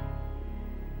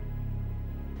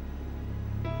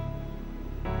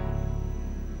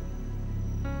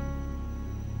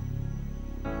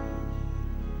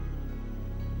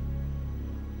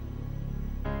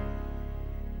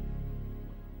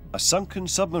 A sunken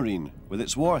submarine, with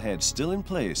its warhead still in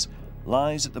place,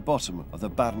 lies at the bottom of the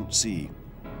Barents Sea.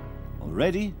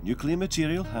 Already, nuclear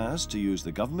material has, to use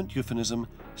the government euphemism,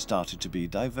 started to be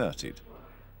diverted.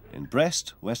 In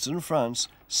Brest, western France,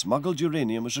 smuggled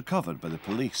uranium was recovered by the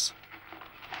police.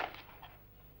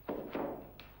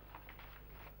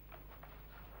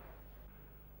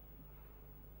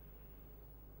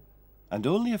 And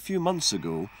only a few months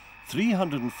ago,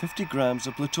 350 grams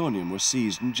of plutonium were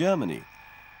seized in Germany.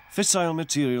 fissile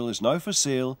material is now for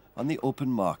sale on the open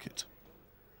market.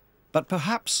 But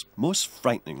perhaps most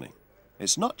frighteningly,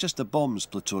 it's not just the bomb's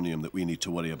plutonium that we need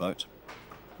to worry about.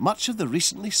 Much of the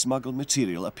recently smuggled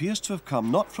material appears to have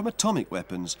come not from atomic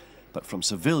weapons, but from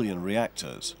civilian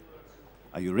reactors.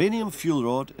 A uranium fuel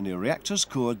rod in a reactor's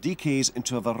core decays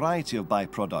into a variety of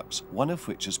byproducts, one of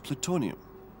which is plutonium.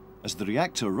 As the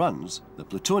reactor runs, the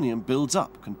plutonium builds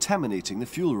up, contaminating the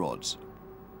fuel rods.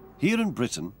 Here in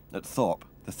Britain, at Thorpe,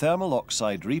 the thermal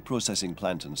oxide reprocessing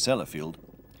plant in Sellafield,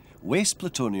 waste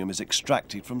plutonium is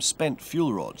extracted from spent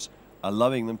fuel rods,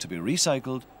 allowing them to be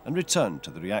recycled and returned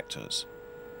to the reactors.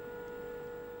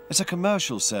 It's a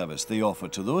commercial service they offer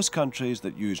to those countries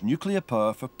that use nuclear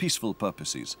power for peaceful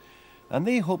purposes, and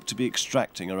they hope to be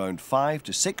extracting around 5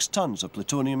 to 6 tons of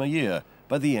plutonium a year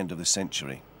by the end of the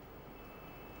century.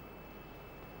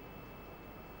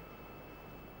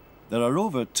 There are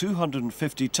over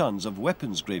 250 tons of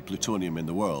weapons-grade plutonium in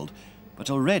the world, but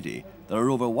already there are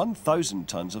over 1,000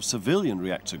 tons of civilian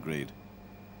reactor grade.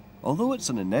 Although it's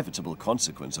an inevitable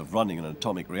consequence of running an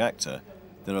atomic reactor,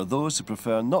 there are those who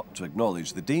prefer not to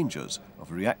acknowledge the dangers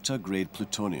of reactor-grade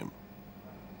plutonium.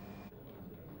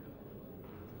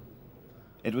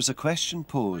 It was a question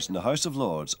posed in the House of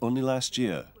Lords only last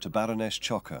year to Baroness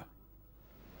Chocker.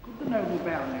 Could the noble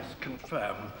Baroness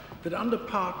confirm that under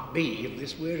Part B of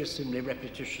this wearisomely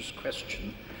repetitious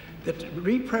question, that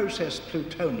reprocessed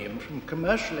plutonium from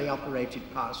commercially operated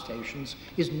power stations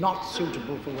is not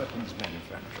suitable for weapons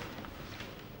manufacture?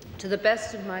 To the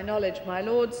best of my knowledge, my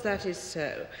lords, that is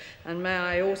so. And may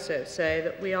I also say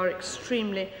that we are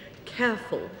extremely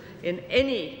careful in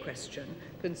any question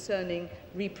concerning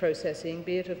reprocessing,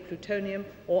 be it of plutonium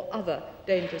or other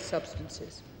dangerous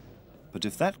substances. But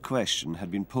if that question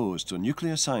had been posed to a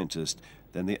nuclear scientist,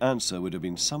 then the answer would have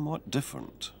been somewhat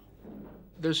different.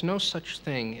 There's no such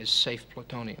thing as safe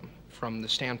plutonium from the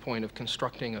standpoint of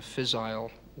constructing a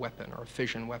fissile weapon or a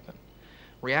fission weapon.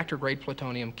 Reactor-grade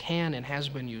plutonium can and has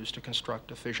been used to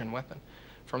construct a fission weapon.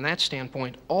 From that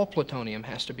standpoint, all plutonium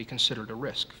has to be considered a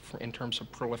risk in terms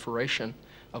of proliferation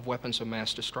of weapons of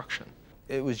mass destruction.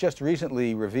 It was just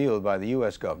recently revealed by the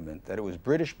U.S. government that it was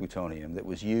British plutonium that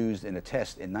was used in a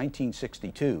test in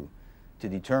 1962 to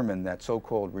determine that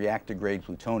so-called reactor-grade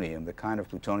plutonium, the kind of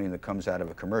plutonium that comes out of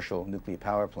a commercial nuclear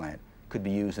power plant, could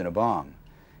be used in a bomb.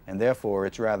 And therefore,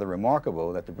 it's rather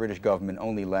remarkable that the British government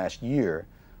only last year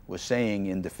was saying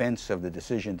in defense of the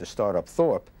decision to start up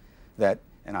Thorpe that,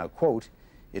 and I'll quote,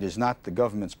 "It is not the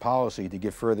government's policy to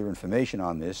give further information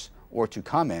on this or to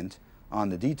comment on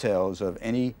the details of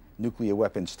any nuclear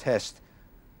weapons test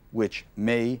which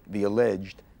may be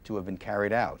alleged to have been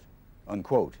carried out,"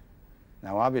 unquote.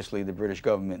 Now, obviously, the British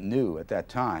government knew at that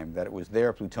time that it was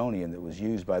their plutonium that was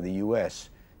used by the U.S.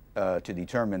 To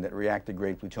determine that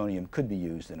reactor-grade plutonium could be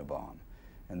used in a bomb.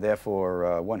 And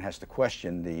therefore, one has to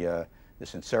question the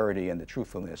sincerity and the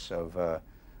truthfulness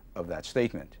of that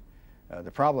statement. The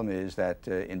problem is that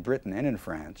in Britain and in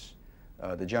France,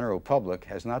 the general public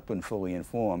has not been fully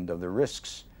informed of the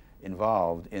risks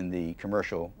involved in the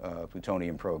commercial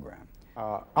plutonium program.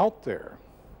 Out there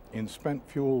in spent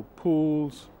fuel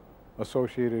pools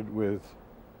associated with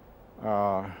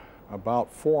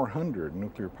about 400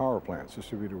 nuclear power plants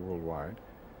distributed worldwide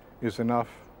is enough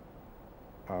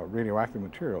radioactive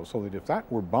material so that if that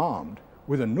were bombed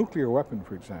with a nuclear weapon,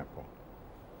 for example,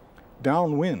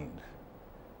 downwind,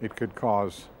 it could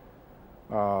cause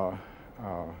fallout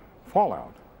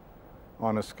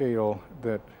on a scale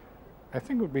that I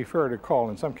think would be fair to call,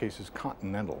 in some cases,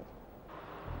 continental.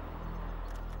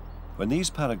 When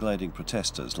these paragliding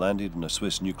protesters landed in a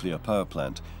Swiss nuclear power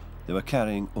plant, they were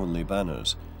carrying only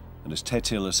banners. And as Ted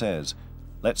Taylor says,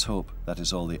 let's hope that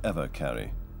is all they ever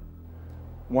carry.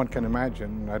 One can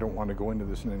imagine, I don't want to go into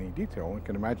this in any detail, one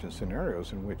can imagine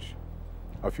scenarios in which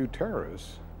a few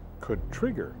terrorists could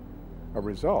trigger a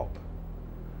result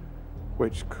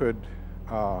which could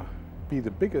be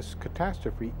the biggest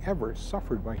catastrophe ever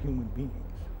suffered by human beings.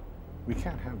 We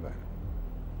can't have that.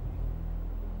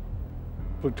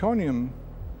 Plutonium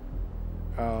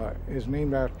is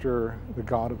named after the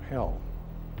god of hell,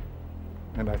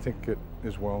 and I think it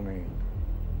is well named.